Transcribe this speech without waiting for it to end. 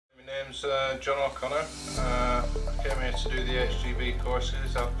name's John O'Connor. I came here to do the HGV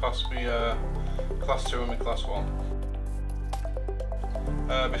courses. I've passed my Class 2 and my Class 1.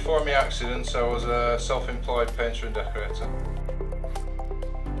 Before my accident I was a self-employed painter and decorator.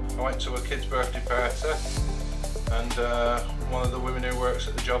 I went to a kid's birthday party and one of the women who works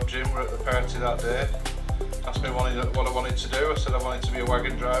at the job gym were at the party that day. Asked me what I wanted to do. I said I wanted to be a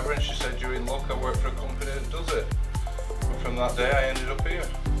wagon driver, and she said, "You're in luck, I work for a company that does it." And from that day I ended up here.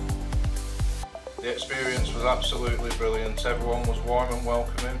 The experience was absolutely brilliant. Everyone was warm and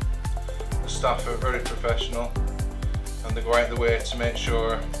welcoming. The staff are very professional and they go out of the way to make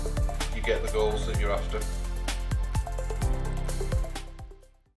sure you get the goals that you're after.